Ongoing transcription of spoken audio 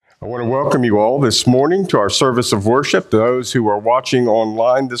I want to welcome you all this morning to our service of worship. Those who are watching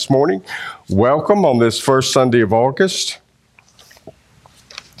online this morning, welcome on this first Sunday of August.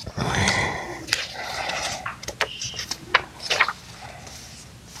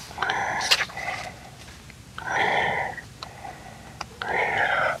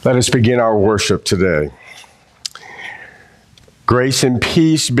 Let us begin our worship today. Grace and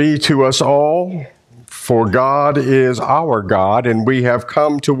peace be to us all. For God is our God, and we have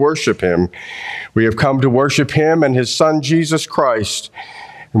come to worship him. We have come to worship him and his Son, Jesus Christ.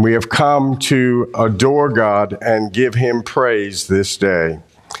 And we have come to adore God and give him praise this day.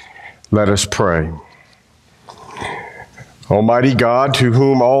 Let us pray. Almighty God, to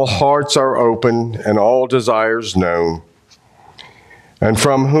whom all hearts are open and all desires known, and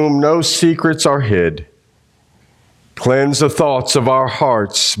from whom no secrets are hid, cleanse the thoughts of our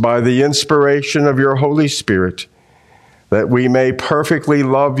hearts by the inspiration of your Holy Spirit, that we may perfectly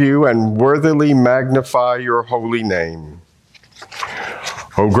love you and worthily magnify your holy name.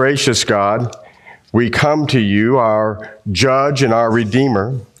 O gracious God, we come to you, our judge and our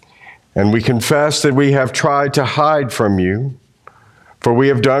Redeemer, and we confess that we have tried to hide from you, for we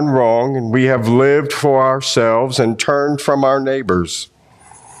have done wrong, and we have lived for ourselves and turned from our neighbors.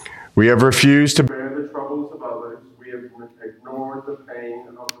 We have refused to bear the troubles of others. We have ignored the pain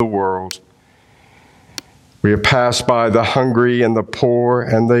of the world. We have passed by the hungry and the poor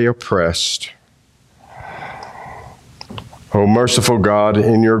and the oppressed. O merciful God,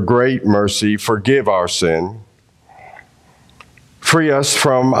 in your great mercy, forgive our sin. Free us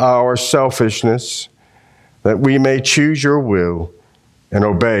from our selfishness, that we may choose your will and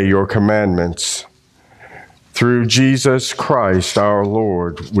obey your commandments. Through Jesus Christ our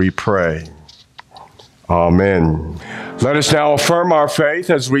Lord, we pray. Amen. Let us now affirm our faith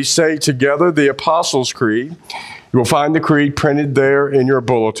as we say together the Apostles' Creed. You will find the creed printed there in your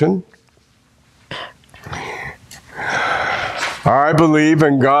bulletin. I believe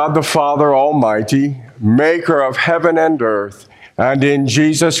in God the Father Almighty, maker of heaven and earth, and in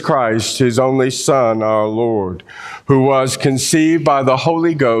Jesus Christ, his only Son, our Lord, who was conceived by the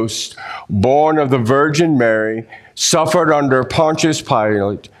Holy Ghost, born of the Virgin Mary, suffered under Pontius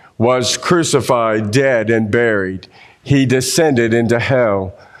Pilate, was crucified, dead, and buried. He descended into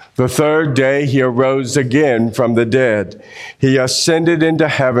hell. The third day he arose again from the dead. He ascended into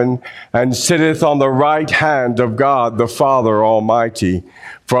heaven and sitteth on the right hand of God the Father Almighty.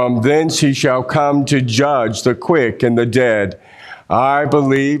 From thence he shall come to judge the quick and the dead. I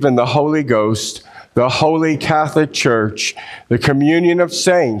believe in the Holy Ghost, the Holy Catholic Church, the communion of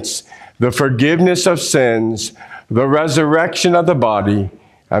saints, the forgiveness of sins, the resurrection of the body,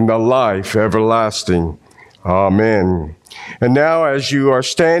 and the life everlasting. Amen. And now, as you are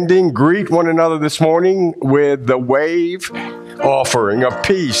standing, greet one another this morning with the wave offering of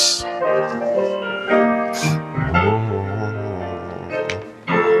peace.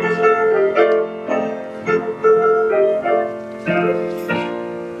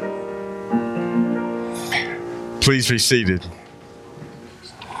 Please be seated.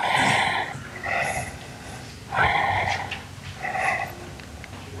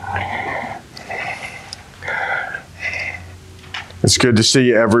 It's good to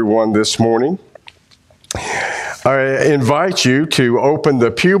see everyone this morning. I invite you to open the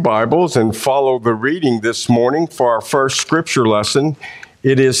Pew Bibles and follow the reading this morning for our first scripture lesson.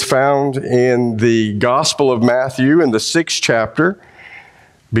 It is found in the Gospel of Matthew in the 6th chapter,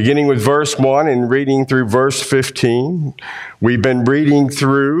 beginning with verse 1 and reading through verse 15. We've been reading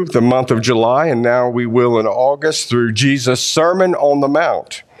through the month of July, and now we will in August through Jesus' Sermon on the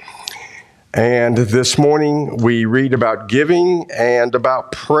Mount. And this morning we read about giving and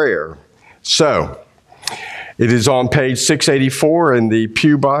about prayer. So, it is on page 684 in the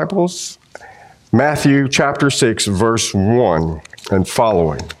Pew Bibles, Matthew chapter 6, verse 1 and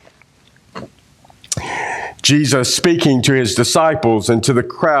following. Jesus speaking to his disciples and to the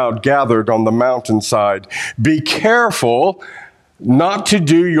crowd gathered on the mountainside, "Be careful not to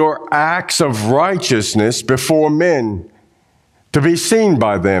do your acts of righteousness before men, to be seen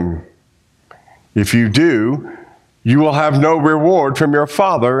by them. If you do, you will have no reward from your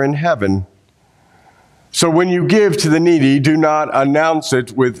Father in heaven. So when you give to the needy, do not announce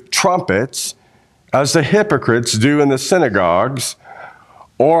it with trumpets, as the hypocrites do in the synagogues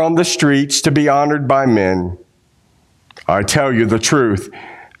or on the streets to be honored by men. I tell you the truth,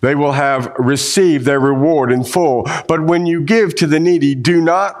 they will have received their reward in full. But when you give to the needy, do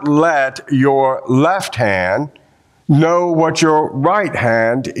not let your left hand know what your right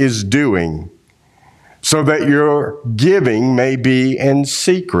hand is doing, so that your giving may be in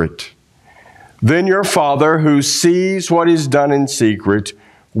secret. Then your Father, who sees what is done in secret,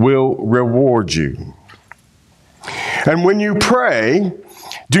 will reward you. And when you pray,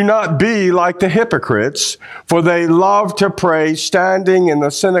 do not be like the hypocrites, for they love to pray standing in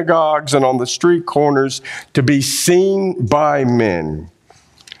the synagogues and on the street corners to be seen by men.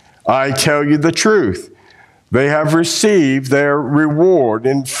 I tell you the truth, they have received their reward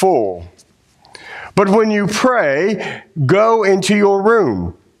in full. But when you pray, go into your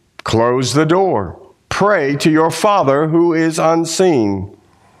room, close the door, pray to your Father who is unseen.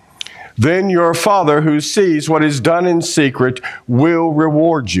 Then your Father who sees what is done in secret will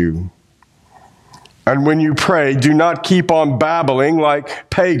reward you. And when you pray, do not keep on babbling like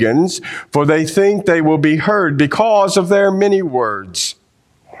pagans, for they think they will be heard because of their many words.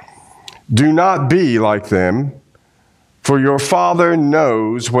 Do not be like them, for your Father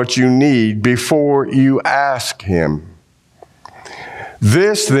knows what you need before you ask him.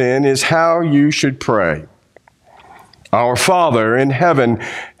 This then is how you should pray. Our Father in heaven,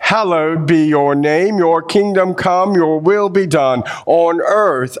 hallowed be your name, your kingdom come, your will be done on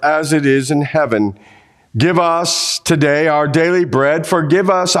earth as it is in heaven. Give us today our daily bread. Forgive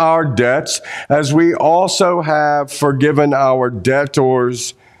us our debts as we also have forgiven our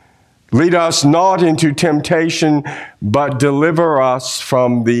debtors. Lead us not into temptation, but deliver us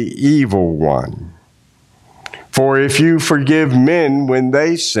from the evil one. For if you forgive men when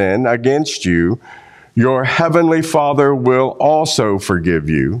they sin against you, your heavenly Father will also forgive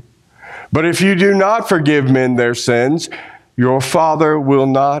you. But if you do not forgive men their sins, your Father will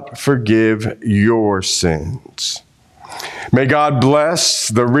not forgive your sins. May God bless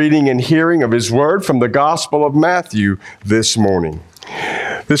the reading and hearing of his word from the Gospel of Matthew this morning.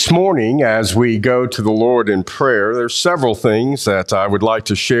 This morning, as we go to the Lord in prayer, there's several things that I would like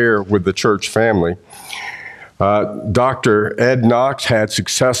to share with the church family. Dr. Ed Knox had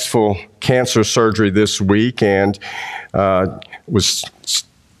successful cancer surgery this week and was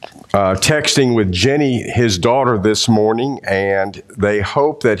texting with Jenny, his daughter, this morning, and they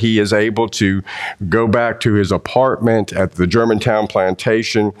hope that he is able to go back to his apartment at the Germantown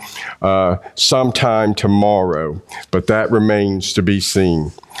plantation sometime tomorrow, but that remains to be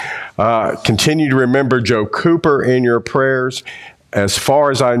seen. Continue to remember Joe Cooper in your prayers. As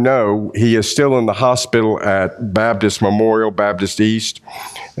far as I know, he is still in the hospital at Baptist Memorial, Baptist East,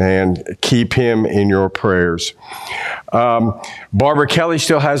 and keep him in your prayers. Barbara Kelly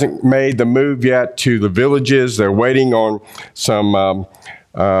still hasn't made the move yet to the Villages. They're waiting on some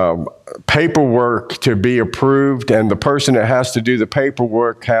paperwork to be approved, and the person that has to do the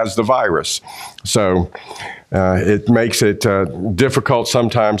paperwork has the virus. So it makes it difficult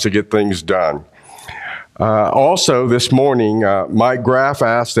sometimes to get things done. Also, this morning, Mike Graff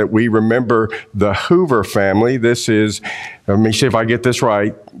asked that we remember the Hoover family. This is, let me see if I get this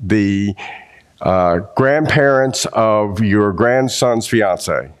right, the grandparents of your grandson's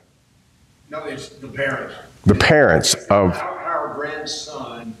fiance. No, it's the parents. The parents of Our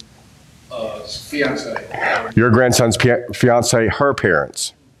grandson, fiance. your grandson's fiance, her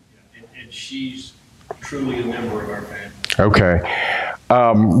parents. And she's truly a member of our family. Okay.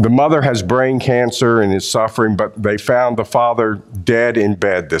 The mother has brain cancer and is suffering, but they found the father dead in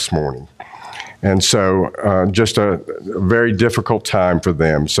bed this morning. And so just a very difficult time for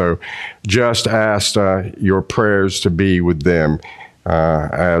them. So just ask your prayers to be with them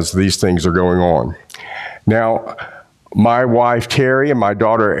as these things are going on. Now, my wife, Terry, and my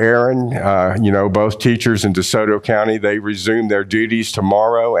daughter, Erin, both teachers in DeSoto County, they resume their duties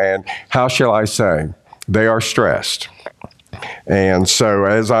tomorrow. And how shall I say? They are stressed. And so,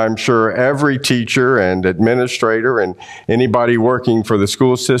 as I'm sure every teacher and administrator and anybody working for the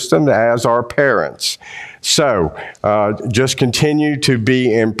school system, as are parents. So, just continue to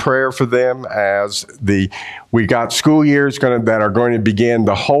be in prayer for them as we got school years that are going to begin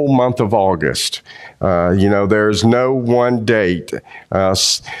the whole month of August. There's no one date.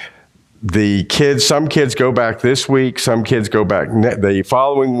 Some kids go back this week, some kids go back the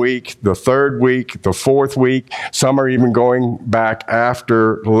following week, the third week, the fourth week. Some are even going back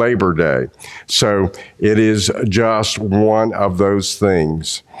after Labor Day. So it is just one of those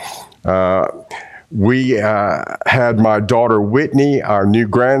things. We had my daughter Whitney, our new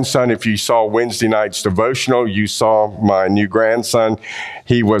grandson. If you saw Wednesday night's devotional, you saw my new grandson.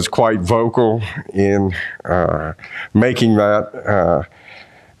 He was quite vocal in making that.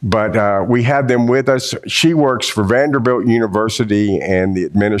 But we had them with us. She works for Vanderbilt University and the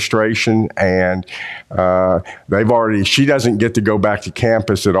administration, and she doesn't get to go back to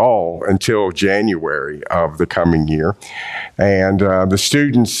campus at all until January of the coming year. And the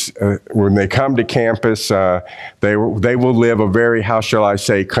students, when they come to campus, they will live a very, how shall I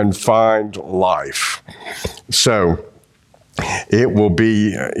say, confined life. So it will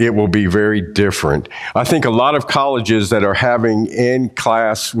be very different. I think a lot of colleges that are having in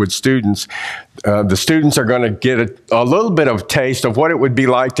class with students, the students are going to get a little bit of taste of what it would be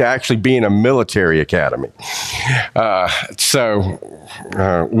like to actually be in a military academy. So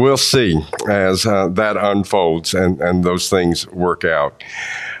we'll see as that unfolds and those things work out.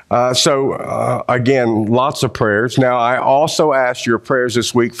 Again, lots of prayers. Now, I also asked your prayers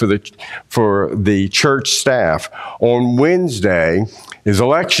this week for the church staff. On Wednesday is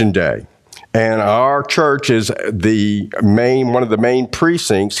election day, and our church is one of the main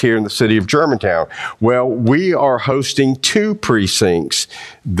precincts here in the city of Germantown. Well, we are hosting 2 precincts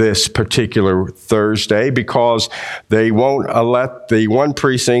this particular Thursday because they won't let the one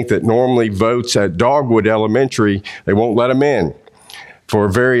precinct that normally votes at Dogwood Elementary, they won't let them in for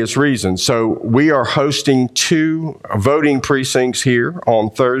various reasons. So we are hosting 2 voting precincts here on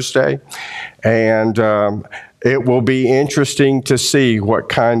Thursday, and it will be interesting to see what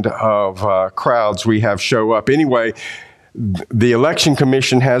kind of crowds we have show up. Anyway, the Election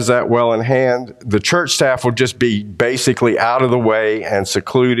Commission has that well in hand. The church staff will just be basically out of the way and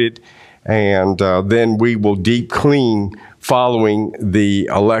secluded, and then we will deep clean following the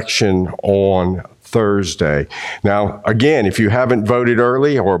election on Thursday. Now, again, if you haven't voted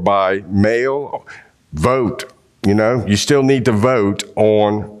early or by mail, vote. You still need to vote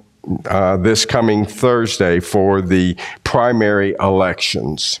on this coming Thursday for the primary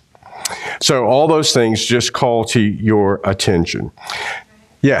elections. So all those things just call to your attention.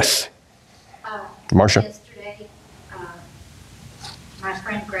 Yes, Marcia? Yesterday, my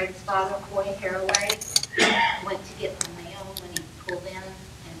friend Greg's father, Coy Haraway, went to get the mail when he pulled in,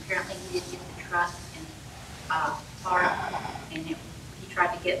 and apparently he didn't get the trust and part, and he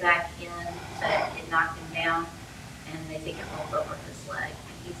tried to get back in, but it knocked him down, and they think it rolled over his leg,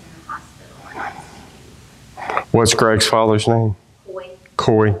 and he's in the hospital in ICU. What's Greg's father's name?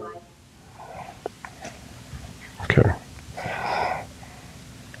 Coy. Okay.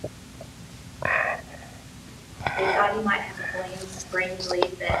 They thought he might have a brain bleed,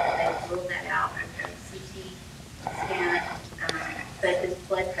 that they ruled that out after a CT scan, but his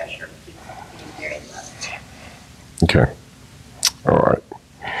blood pressure keeps getting very low. Okay. All right.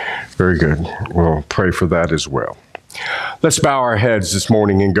 Very good. We'll pray for that as well. Let's bow our heads this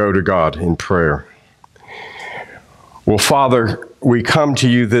morning and go to God in prayer. Well, Father, we come to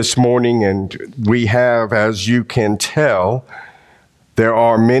you this morning, and we have, as you can tell, there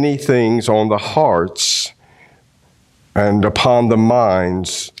are many things on the hearts and upon the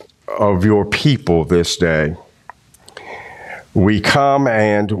minds of your people this day. We come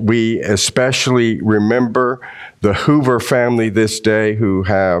and we especially remember the Hoover family this day who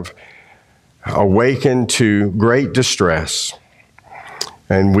have awakened to great distress.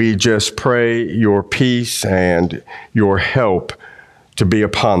 And we just pray your peace and your help to be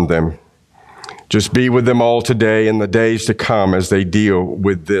upon them. Just be with them all today and the days to come as they deal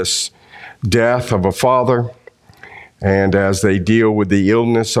with this death of a father and as they deal with the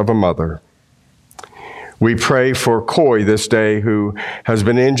illness of a mother. We pray for Coy this day, who has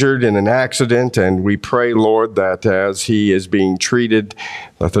been injured in an accident, and we pray, Lord, that as he is being treated,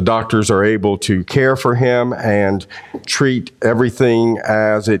 that the doctors are able to care for him and treat everything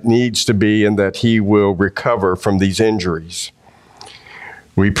as it needs to be, and that he will recover from these injuries.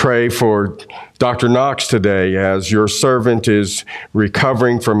 We pray for Dr. Knox today, as your servant is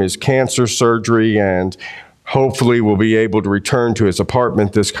recovering from his cancer surgery and hopefully will be able to return to his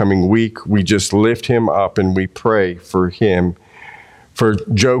apartment this coming week. We just lift him up and we pray for him. For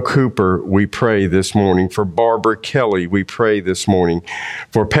Joe Cooper, we pray this morning. For Barbara Kelly, we pray this morning.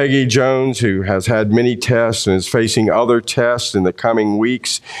 For Peggy Jones, who has had many tests and is facing other tests in the coming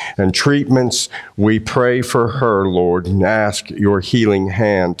weeks and treatments, we pray for her, Lord, and ask your healing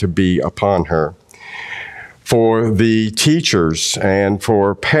hand to be upon her. For the teachers and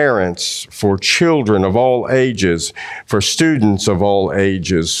for parents, for children of all ages, for students of all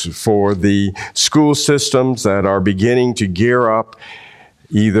ages, for the school systems that are beginning to gear up,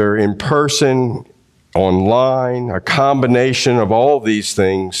 either in person, online, a combination of all these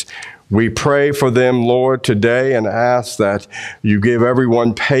things. We pray for them, Lord, today and ask that you give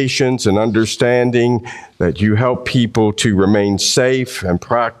everyone patience and understanding, that you help people to remain safe and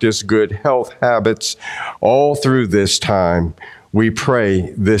practice good health habits all through this time. We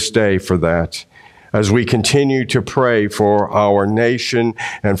pray this day for that. As we continue to pray for our nation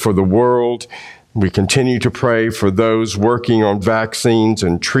and for the world, we continue to pray for those working on vaccines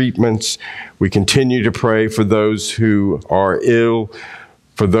and treatments. We continue to pray for those who are ill,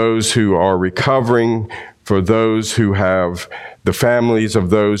 for those who are recovering, for those who have the families of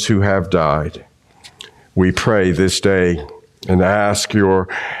those who have died. We pray this day and ask your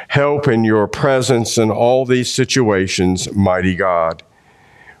help and your presence in all these situations, mighty God.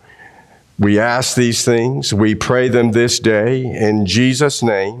 We ask these things, we pray them this day in Jesus'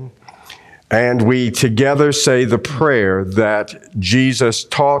 name, and we together say the prayer that Jesus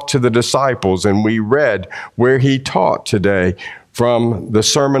taught to the disciples, and we read where he taught today from the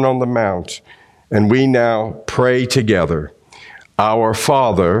Sermon on the Mount, and we now pray together. Our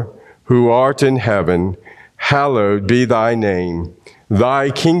Father, who art in heaven, hallowed be thy name.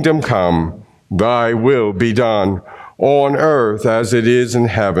 Thy kingdom come, thy will be done, on earth as it is in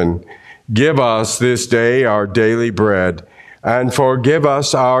heaven. Give us this day our daily bread, and forgive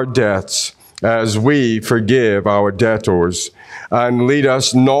us our debts, as we forgive our debtors. And lead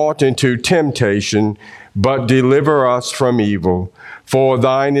us not into temptation, but deliver us from evil. For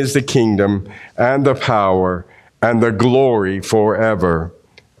thine is the kingdom, and the power, and the glory forever.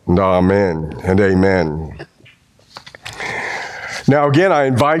 And amen and amen. Now again, I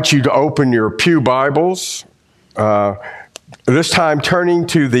invite you to open your pew Bibles. This time turning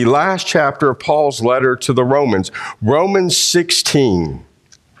to the last chapter of Paul's letter to the Romans, Romans 16.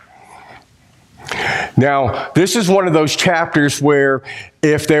 Now, this is one of those chapters where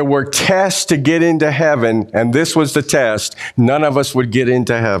if there were tests to get into heaven, and this was the test, none of us would get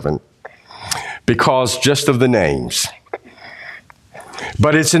into heaven because just of the names.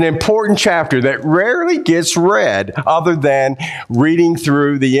 But it's an important chapter that rarely gets read other than reading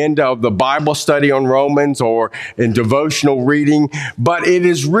through the end of the Bible study on Romans or in devotional reading. But it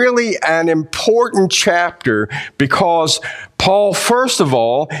is really an important chapter because Paul, first of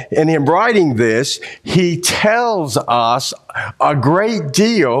all, in him writing this, he tells us a great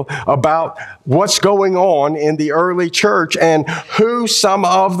deal about what's going on in the early church and who some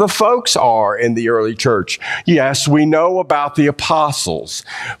of the folks are in the early church. Yes, we know about the apostles.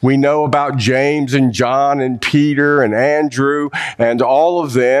 We know about James and John and Peter and Andrew and all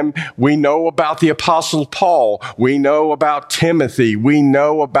of them. We know about the apostle Paul. We know about Timothy. We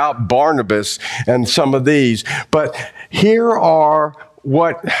know about Barnabas and some of these. But here are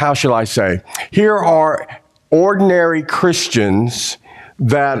here are ordinary Christians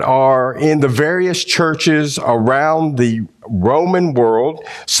that are in the various churches around the Roman world,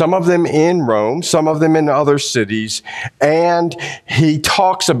 some of them in Rome, some of them in other cities, and he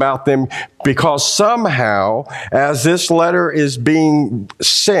talks about them because somehow, as this letter is being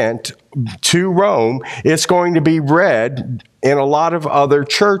sent to Rome, it's going to be read in a lot of other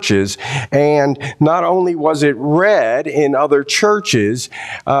churches. And not only was it read in other churches,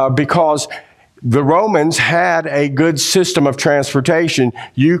 because the Romans had a good system of transportation.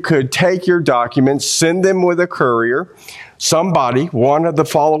 You could take your documents, send them with a courier. Somebody, one of the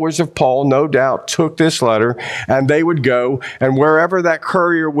followers of Paul, no doubt, took this letter, and they would go, and wherever that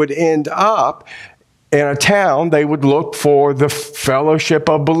courier would end up, in a town, they would look for the fellowship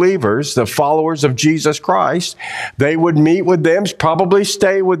of believers, the followers of Jesus Christ. They would meet with them, probably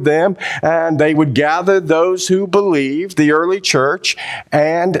stay with them, and they would gather those who believed, the early church,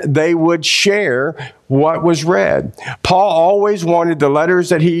 and they would share what was read. Paul always wanted the letters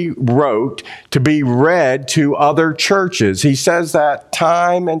that he wrote to be read to other churches. He says that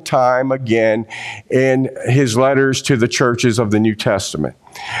time and time again in his letters to the churches of the New Testament.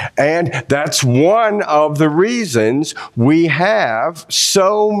 And that's one of the reasons we have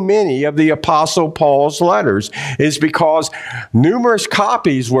so many of the Apostle Paul's letters, is because numerous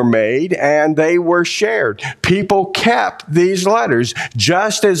copies were made and they were shared. People kept these letters,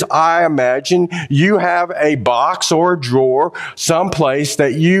 just as I imagine you have a box or a drawer someplace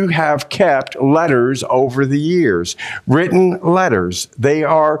that you have kept letters over the years. Written letters. They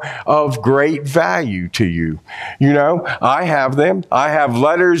are of great value to you. You know, I have them. I have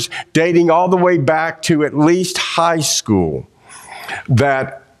letters dating all the way back to at least high school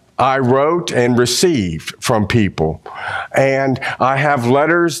that I wrote and received from people. And I have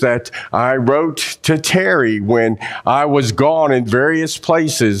letters that I wrote to Terry when I was gone in various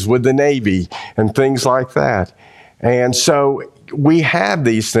places with the Navy and things like that. And so we have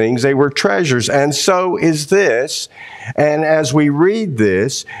these things. They were treasures. And so is this. And as we read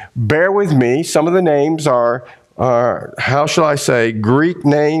this, bear with me. Some of the names are how shall I say, Greek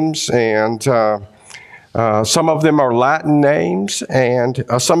names, and some of them are Latin names, and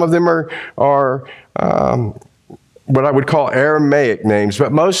some of them are what I would call Aramaic names,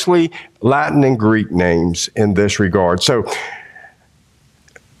 but mostly Latin and Greek names in this regard. So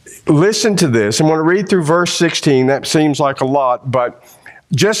listen to this. I'm going to read through verse 16. That seems like a lot, but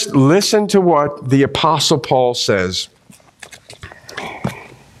just listen to what the Apostle Paul says.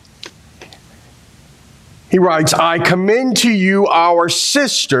 He writes, I commend to you our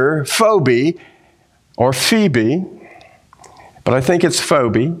sister Phoebe, or Phoebe, but I think it's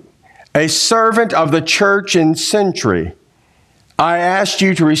Phoebe, a servant of the church in Century. I asked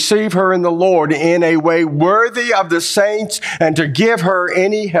you to receive her in the Lord in a way worthy of the saints and to give her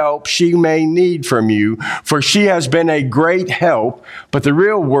any help she may need from you, for she has been a great help. But the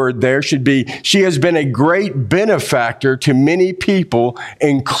real word there should be, she has been a great benefactor to many people,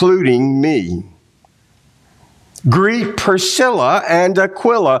 including me. Greet Priscilla and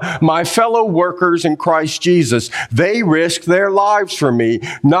Aquila, my fellow workers in Christ Jesus. They risked their lives for me.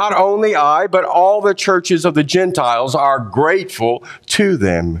 Not only I, but all the churches of the Gentiles are grateful to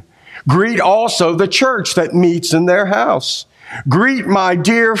them. Greet also the church that meets in their house. Greet my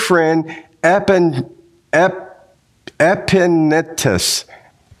dear friend Epaenetus,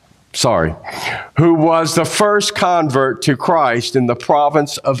 who was the first convert to Christ in the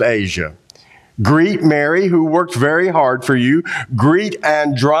province of Asia. Greet Mary, who worked very hard for you. Greet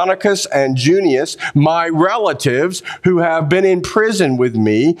Andronicus and Junius, my relatives who have been in prison with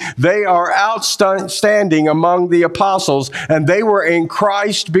me. They are outstanding among the apostles, and they were in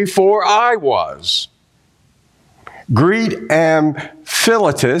Christ before I was. Greet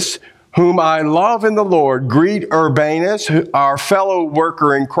Amphilus, whom I love in the Lord. Greet Urbanus, our fellow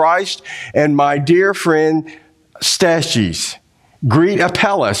worker in Christ, and my dear friend Stachys. Greet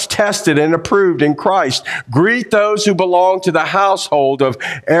Apelles, tested and approved in Christ. Greet those who belong to the household of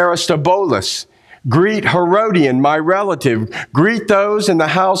Aristobulus. Greet Herodian, my relative. Greet those in the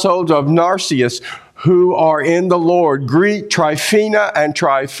household of Narcissus who are in the Lord. Greet Tryphena and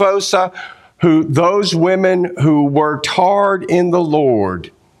Tryphosa, those women who worked hard in the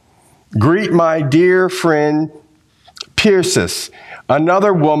Lord. Greet my dear friend Persis,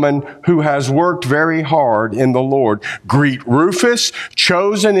 another woman who has worked very hard in the Lord. Greet Rufus,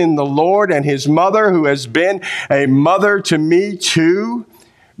 chosen in the Lord, and his mother, who has been a mother to me too.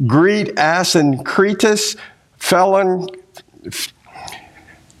 Greet Asyncritus,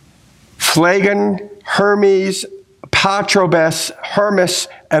 Phlegon, Hermes, Patrobas, Hermas,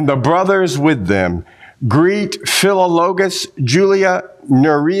 and the brothers with them. Greet Philologus, Julia,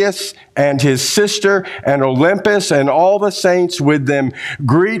 Nereus, and his sister, and Olympus, and all the saints with them.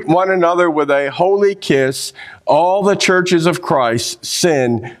 Greet one another with a holy kiss. All the churches of Christ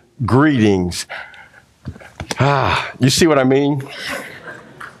send greetings. You see what I mean?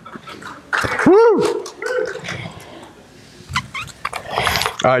 Woo!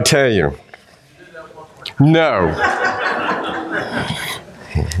 I tell you. No.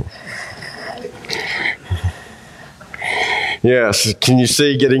 Yes, can you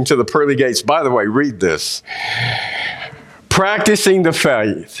see getting to the pearly gates? By the way, read this. Practicing the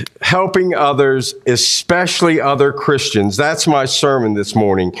faith, helping others, especially other Christians. That's my sermon this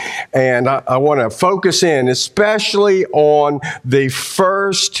morning. And I want to focus in especially on the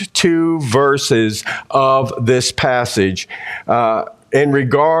first two verses of this passage. In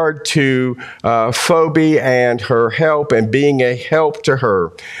regard to Phoebe and her help and being a help to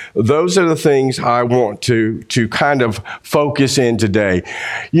her. Those are the things I want to kind of focus in today.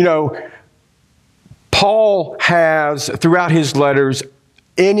 You know, Paul has, throughout his letters,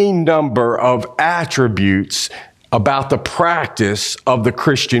 any number of attributes about the practice of the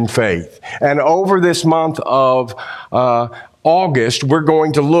Christian faith. And over this month of August, we're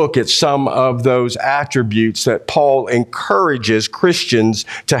going to look at some of those attributes that Paul encourages Christians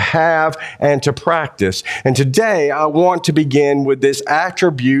to have and to practice. And today, I want to begin with this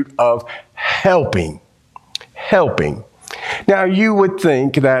attribute of helping. Helping. Now, you would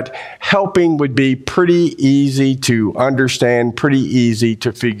think that helping would be pretty easy to understand, pretty easy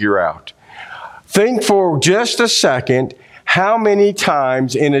to figure out. Think for just a second how many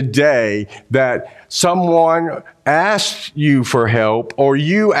times in a day that someone asks you for help or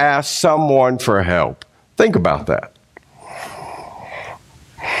you ask someone for help. Think about that.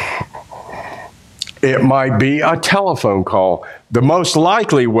 It might be a telephone call. The most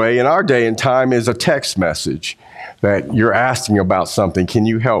likely way in our day and time is a text message that you're asking about something. Can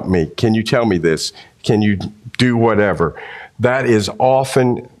you help me? Can you tell me this? Can you do whatever? That is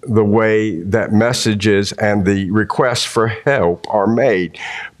often the way that messages and the requests for help are made.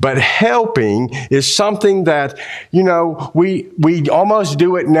 But helping is something that, you know, we almost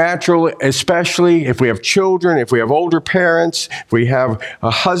do it naturally, especially if we have children, if we have older parents, if we have a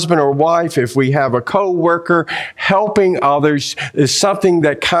husband or wife, if we have a co-worker. Helping others is something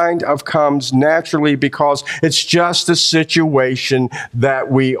that kind of comes naturally because it's just a situation that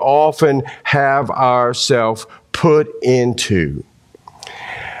we often have ourselves put into.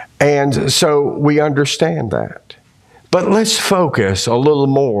 And so we understand that. But let's focus a little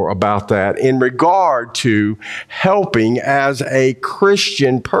more about that in regard to helping as a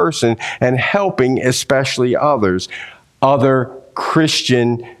Christian person and helping especially others. other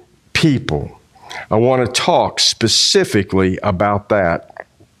Christian people. I want to talk specifically about that.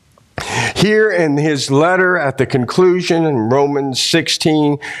 Here in his letter at the conclusion in Romans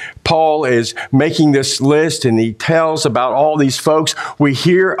 16, Paul is making this list and he tells about all these folks. We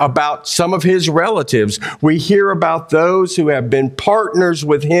hear about some of his relatives. We hear about those who have been partners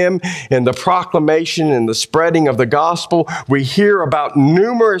with him in the proclamation and the spreading of the gospel. We hear about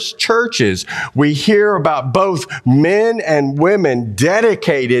numerous churches. We hear about both men and women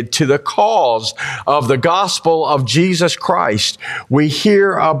dedicated to the cause of the gospel of Jesus Christ. We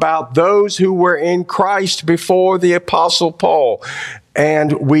hear about those who were in Christ before the Apostle Paul.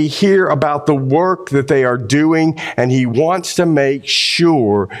 And we hear about the work that they are doing, and he wants to make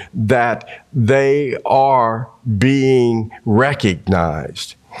sure that they are being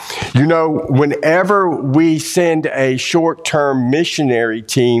recognized. You know, whenever we send a short-term missionary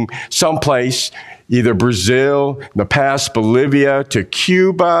team someplace, either Brazil, in the past Bolivia, to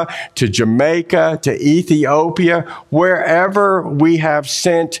Cuba, to Jamaica, to Ethiopia, wherever we have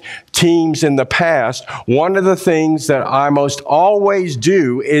sent teams in the past, one of the things that I most always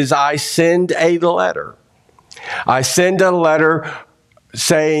do is I send a letter. I send a letter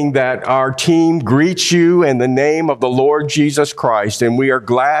saying that our team greets you in the name of the Lord Jesus Christ, and we are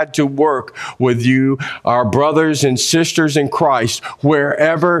glad to work with you, our brothers and sisters in Christ,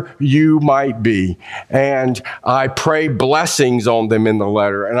 wherever you might be. And I pray blessings on them in the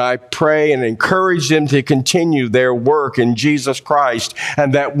letter, and I pray and encourage them to continue their work in Jesus Christ,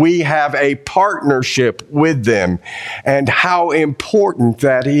 and that we have a partnership with them, and how important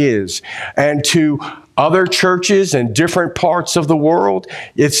that is. And to other churches in different parts of the world,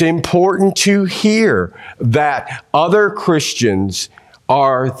 it's important to hear that other Christians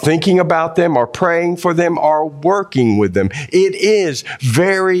are thinking about them, are praying for them, are working with them. It is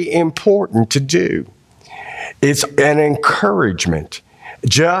very important to do. It's an encouragement,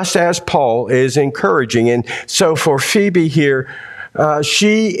 just as Paul is encouraging. And so for Phoebe here,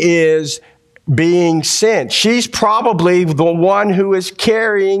 she is being sent. She's probably the one who is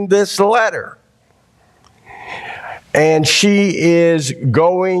carrying this letter. And she is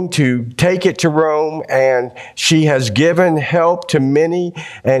going to take it to Rome, and she has given help to many,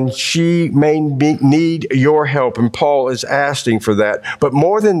 and she may need your help. And Paul is asking for that. But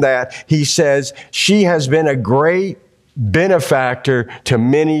more than that, he says she has been a great benefactor to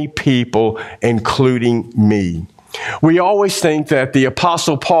many people, including me. We always think that the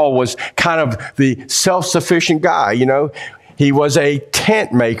Apostle Paul was kind of the self-sufficient guy, you know. He was a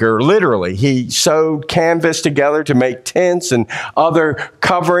tent maker, literally. He sewed canvas together to make tents and other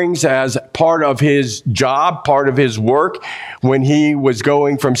coverings as part of his job, part of his work, when he was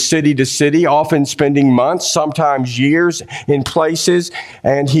going from city to city, often spending months, sometimes years in places,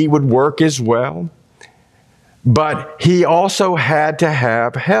 and he would work as well. But he also had to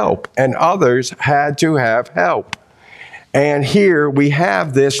have help, and others had to have help. And here we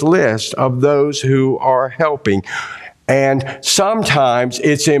have this list of those who are helping. And sometimes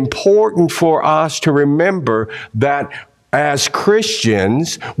it's important for us to remember that as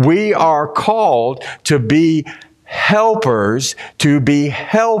Christians, we are called to be helpers, to be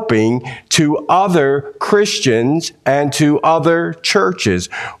helping to other Christians and to other churches.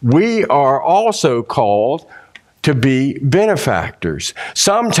 We are also called to be benefactors.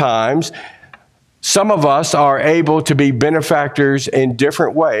 Sometimes some of us are able to be benefactors in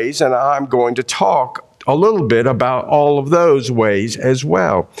different ways, and I'm going to talk a little bit about all of those ways as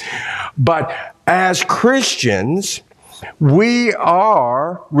well. But as Christians, we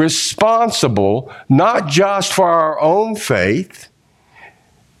are responsible not just for our own faith.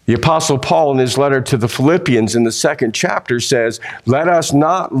 The Apostle Paul in his letter to the Philippians in the 2nd chapter says, let us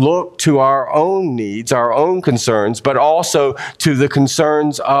not look to our own needs, our own concerns, but also to the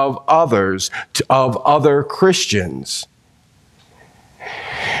concerns of others, of other Christians.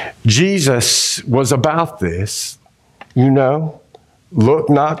 Jesus was about this, you know. Look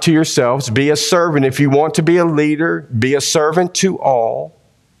not to yourselves, be a servant. If you want to be a leader, be a servant to all.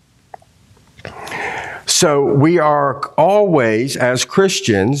 So we are always, as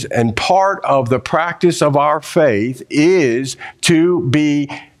Christians, and part of the practice of our faith is to be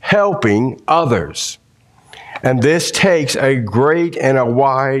helping others. And this takes a great and a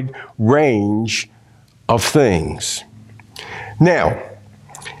wide range of things. Now,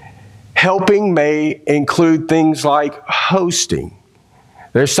 helping may include things like hosting.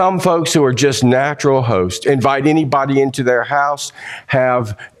 There's some folks who are just natural hosts. Invite anybody into their house,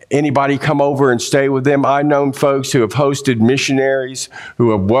 have anybody come over and stay with them. I've known folks who have hosted missionaries,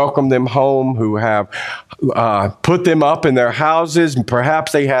 who have welcomed them home, who have put them up in their houses, and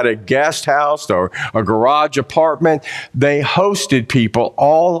perhaps they had a guest house or a garage apartment. They hosted people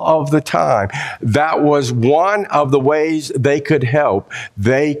all of the time. That was one of the ways they could help.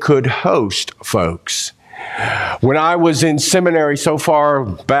 They could host folks. When I was in seminary, so far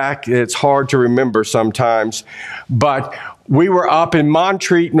back, it's hard to remember sometimes, but we were up in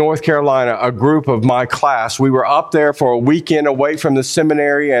Montreat, North Carolina, a group of my class. We were up there for a weekend away from the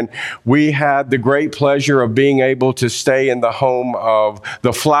seminary, and we had the great pleasure of being able to stay in the home of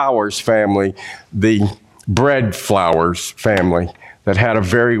the Flowers family, the Bread Flowers family, that had a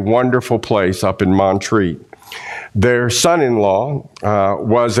very wonderful place up in Montreat. Their son-in-law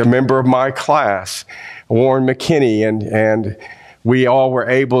was a member of my class, Warren McKinney, and we all were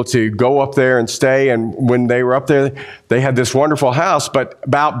able to go up there and stay. And when they were up there, they had this wonderful house, but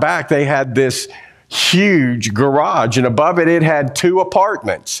about back, they had this huge garage, and above it, it had 2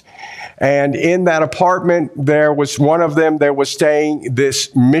 apartments. And in that apartment, there was staying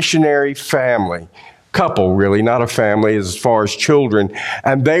this missionary family, couple really, not a family as far as children.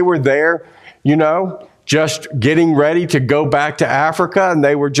 And they were there, just getting ready to go back to Africa, and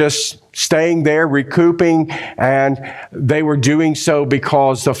they were just staying there, recouping, and they were doing so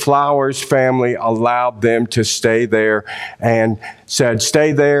because the Flowers family allowed them to stay there and said,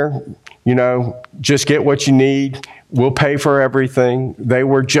 stay there, just get what you need. We'll pay for everything. They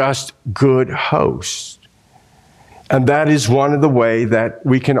were just good hosts. And that is one of the ways that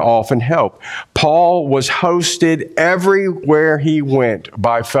we can often help. Paul was hosted everywhere he went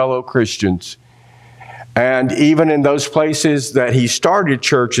by fellow Christians. And even in those places that he started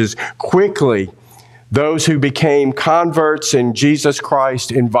churches, quickly, those who became converts in Jesus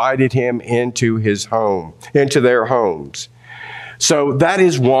Christ invited him into their homes. So that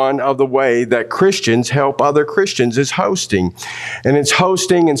is one of the ways that Christians help other Christians, is hosting. And it's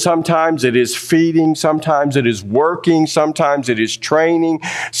hosting, and sometimes it is feeding, sometimes it is working, sometimes it is training,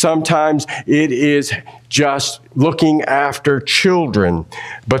 sometimes it is just looking after children.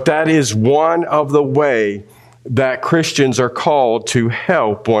 But that is one of the ways that Christians are called to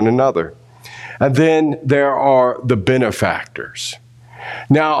help one another. And then there are the benefactors.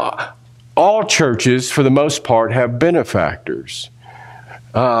 Now, all churches, for the most part, have benefactors.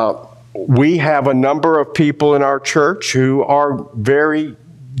 We have a number of people in our church who are very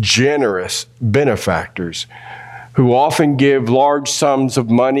generous benefactors, who often give large sums of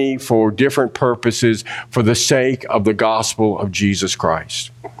money for different purposes for the sake of the gospel of Jesus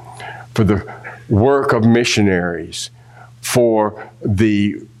Christ, for the work of missionaries, for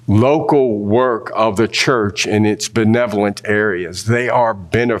the local work of the church in its benevolent areas. They are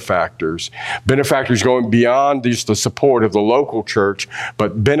benefactors. Benefactors going beyond just the support of the local church,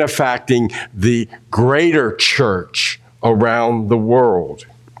 but benefacting the greater church around the world.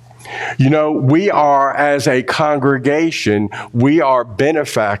 We are, as a congregation, we are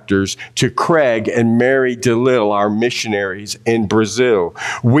benefactors to Craig and Mary DeLille, our missionaries in Brazil.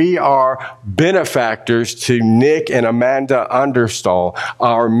 We are benefactors to Nick and Amanda Understall,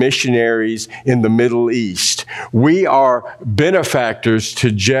 our missionaries in the Middle East. We are benefactors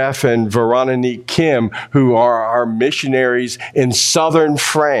to Jeff and Veronique Kim, who are our missionaries in southern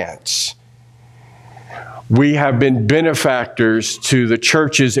France. We have been benefactors to the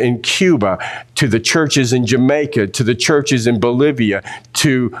churches in Cuba, to the churches in Jamaica, to the churches in Bolivia,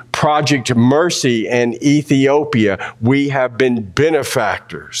 to Project Mercy in Ethiopia. We have been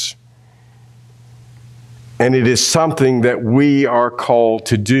benefactors. And it is something that we are called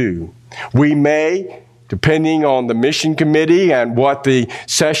to do. We may, depending on the mission committee and what the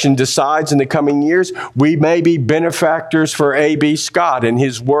session decides in the coming years, we may be benefactors for A.B. Scott and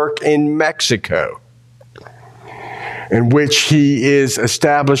his work in Mexico, in which he is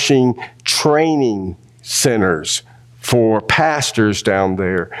establishing training centers for pastors down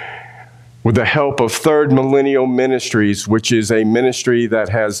there with the help of Third Millennial Ministries, which is a ministry that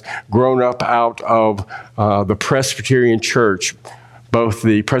has grown up out of the Presbyterian Church, both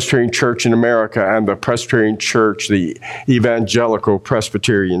the Presbyterian Church in America and the Presbyterian Church, the Evangelical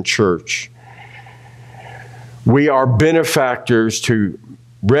Presbyterian Church. We are benefactors to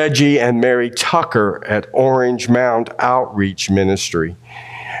Reggie and Mary Tucker at Orange Mound Outreach Ministry.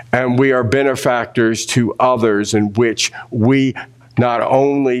 And we are benefactors to others in which we not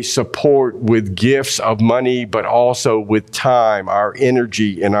only support with gifts of money, but also with time, our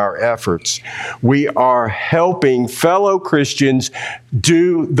energy, and our efforts. We are helping fellow Christians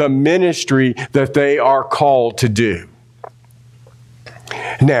do the ministry that they are called to do.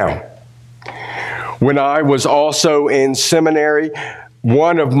 Now, when I was also in seminary,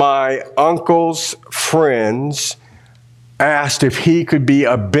 one of my uncle's friends asked if he could be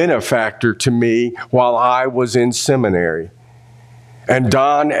a benefactor to me while I was in seminary. And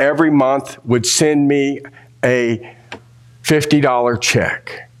Don every month would send me a $50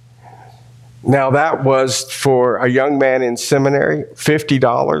 check. Now that was, for a young man in seminary,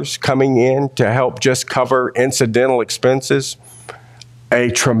 $50 coming in to help just cover incidental expenses, a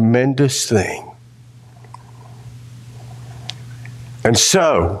tremendous thing. And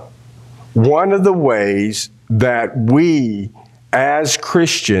so, one of the ways that we as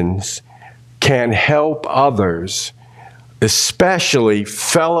Christians can help others, especially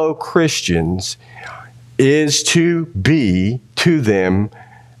fellow Christians, is to be to them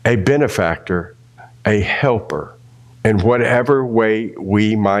a benefactor, a helper, in whatever way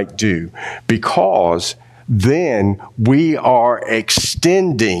we might do, because then we are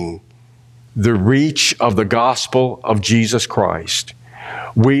extending the reach of the gospel of Jesus Christ.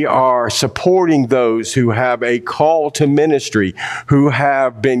 We are supporting those who have a call to ministry, who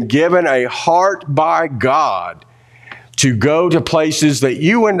have been given a heart by God to go to places that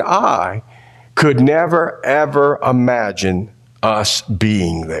you and I could never, ever imagine us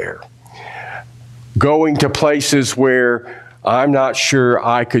being there. Going to places where I'm not sure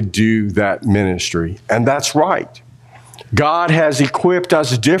I could do that ministry. And that's right. God has equipped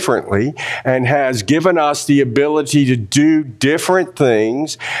us differently and has given us the ability to do different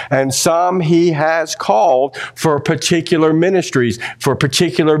things. And some He has called for particular ministries, for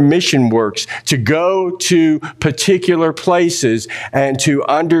particular mission works, to go to particular places and to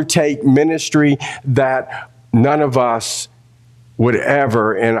undertake ministry that none of us would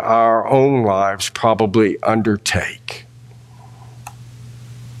ever in our own lives probably undertake.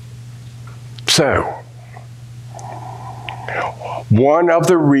 So, one of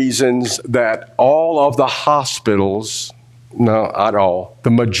the reasons that all of the hospitals, no, not all,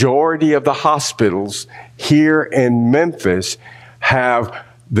 the majority of the hospitals here in Memphis have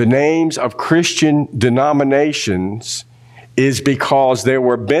the names of Christian denominations is because there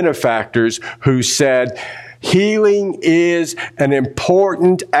were benefactors who said, healing is an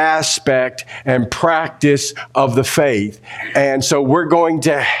important aspect and practice of the faith. And so we're going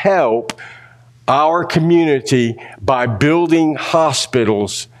to help our community by building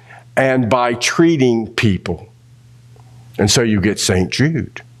hospitals and by treating people. And so you get St.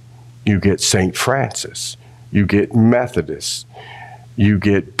 Jude, you get St. Francis, you get Methodist, you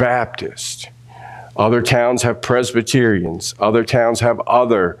get Baptist. Other towns have Presbyterians. Other towns have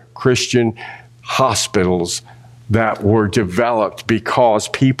other Christian hospitals that were developed because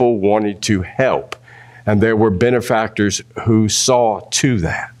people wanted to help. And there were benefactors who saw to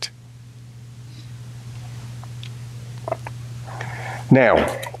that. Now,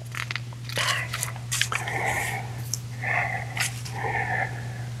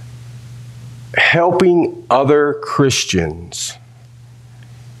 helping other Christians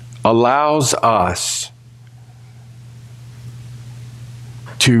allows us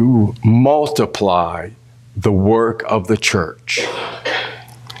to multiply the work of the church.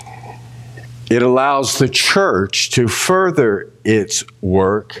 It allows the church to further its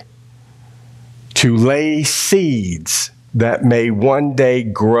work, to lay seeds that may one day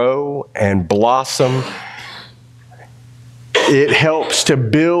grow and blossom. It helps to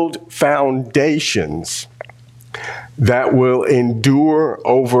build foundations that will endure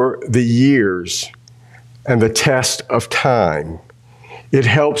over the years and the test of time. It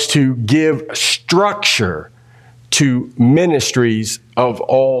helps to give structure to ministries of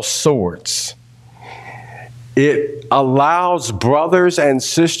all sorts. It allows brothers and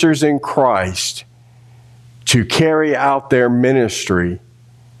sisters in Christ to carry out their ministry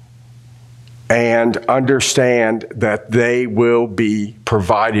and understand that they will be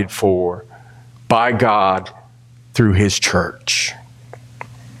provided for by God through His church.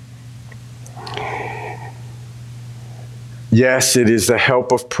 Yes, it is the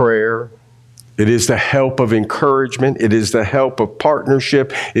help of prayer. It is the help of encouragement. It is the help of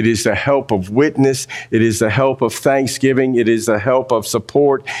partnership. It is the help of witness. It is the help of thanksgiving. It is the help of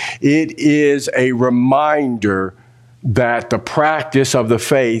support. It is a reminder that the practice of the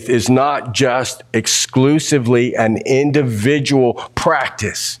faith is not just exclusively an individual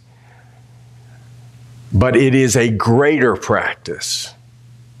practice, but it is a greater practice.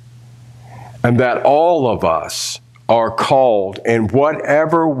 And that all of us are called in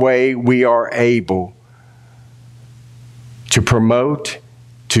whatever way we are able to promote,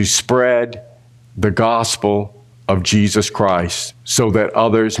 to spread the gospel of Jesus Christ so that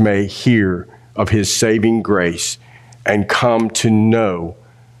others may hear of His saving grace and come to know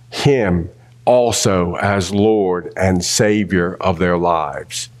Him also as Lord and Savior of their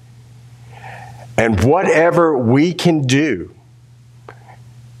lives. And whatever we can do,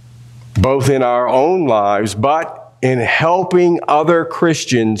 both in our own lives, but in helping other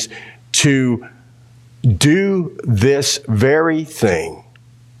Christians to do this very thing,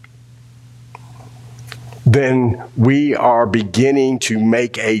 then we are beginning to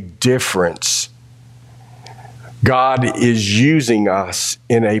make a difference. God is using us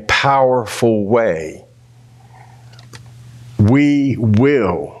in a powerful way. We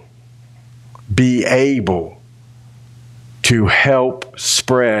will be able to help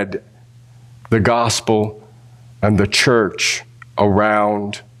spread the gospel and the church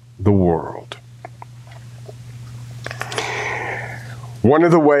around the world. One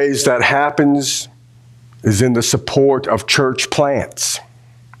of the ways that happens is in the support of church plants.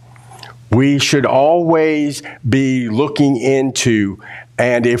 We should always be looking into,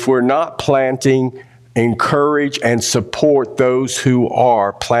 and if we're not planting, encourage and support those who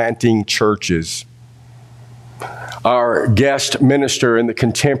are planting churches. Our guest minister in the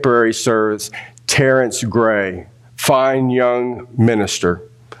contemporary service, Terrence Gray, fine young minister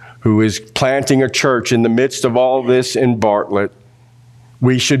who is planting a church in the midst of all this in Bartlett.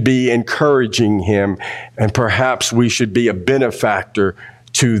 We should be encouraging him, and perhaps we should be a benefactor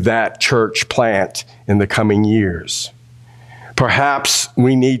to that church plant in the coming years. Perhaps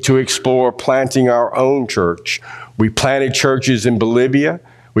we need to explore planting our own church. We planted churches in Bolivia.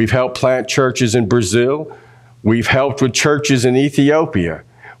 We've helped plant churches in Brazil. We've helped with churches in Ethiopia.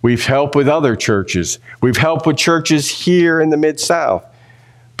 We've helped with other churches. We've helped with churches here in the Mid-South.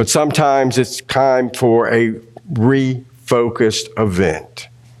 But sometimes it's time for a refocused event.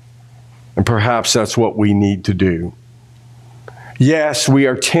 And perhaps that's what we need to do. Yes, we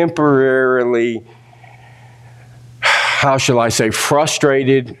are temporarily, how shall I say,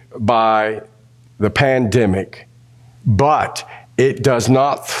 frustrated by the pandemic, but it does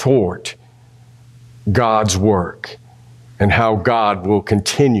not thwart God's work and how God will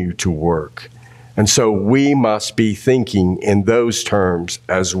continue to work. And so we must be thinking in those terms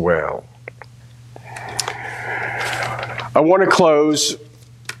as well. I want to close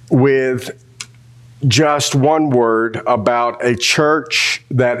with just one word about a church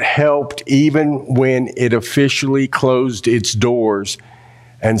that helped even when it officially closed its doors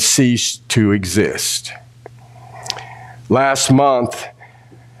and ceased to exist. Last month,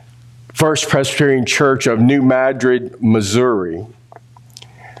 First Presbyterian Church of New Madrid, Missouri,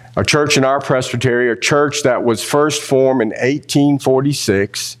 a church in our presbytery, a church that was first formed in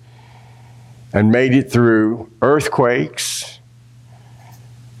 1846 and made it through earthquakes,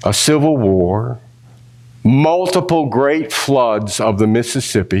 a civil war, multiple great floods of the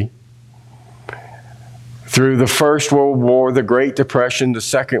Mississippi, through the First World War, the Great Depression, the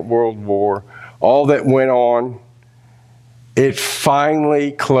Second World War, all that went on, it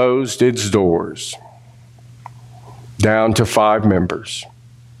finally closed its doors, down to 5 members.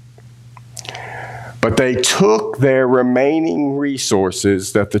 But they took their remaining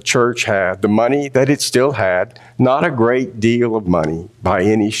resources that the church had, the money that it still had, not a great deal of money by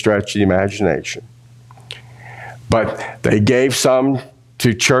any stretch of the imagination. But they gave some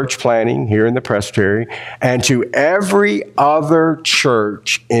to church planting here in the presbytery and to every other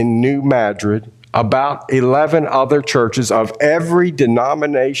church in New Madrid, about 11 other churches of every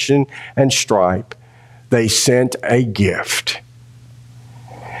denomination and stripe. They sent a gift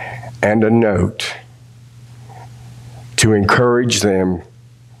and a note to encourage them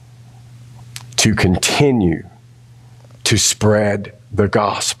to continue to spread the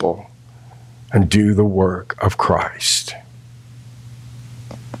gospel and do the work of Christ.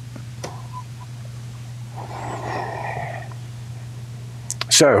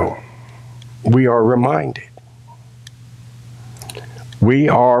 So, we are reminded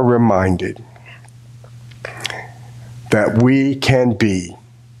that we can be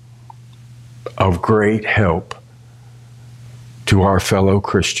of great help to our fellow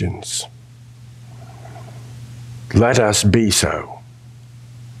Christians. Let us be so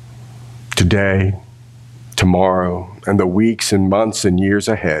today, tomorrow, and the weeks and months and years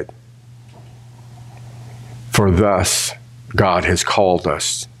ahead. For thus God has called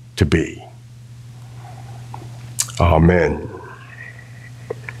us to be. Amen.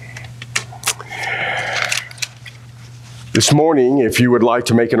 This morning, if you would like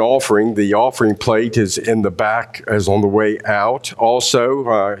to make an offering, the offering plate is in the back as on the way out.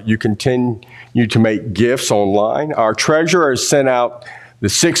 Also, you continue to make gifts online. Our treasurer has sent out the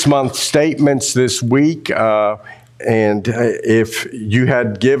 6-month statements this week, and if you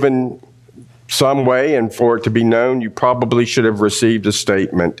had given some way, and for it to be known, you probably should have received a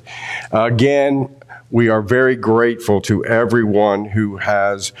statement. Again, we are very grateful to everyone who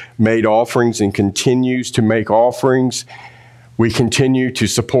has made offerings and continues to make offerings. We continue to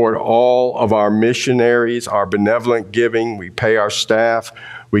support all of our missionaries, our benevolent giving. We pay our staff.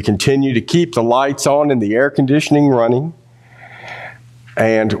 We continue to keep the lights on and the air conditioning running.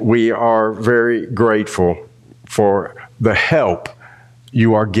 And we are very grateful for the help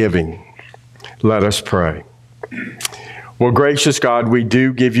you are giving. Let us pray. Well, gracious God, we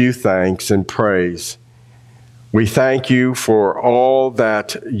do give you thanks and praise. We thank you for all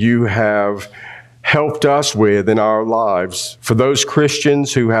that you have helped us with in our lives, for those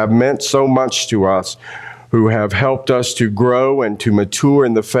Christians who have meant so much to us, who have helped us to grow and to mature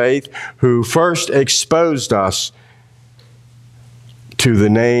in the faith, who first exposed us to the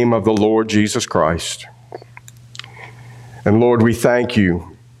name of the Lord Jesus Christ. And Lord, we thank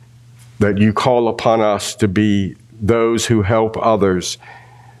you that you call upon us to be those who help others,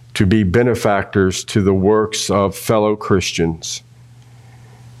 to be benefactors to the works of fellow Christians.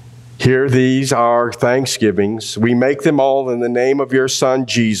 Hear these, our thanksgivings. We make them all in the name of your Son,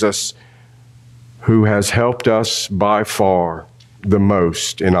 Jesus, who has helped us by far the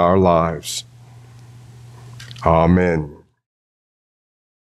most in our lives. Amen.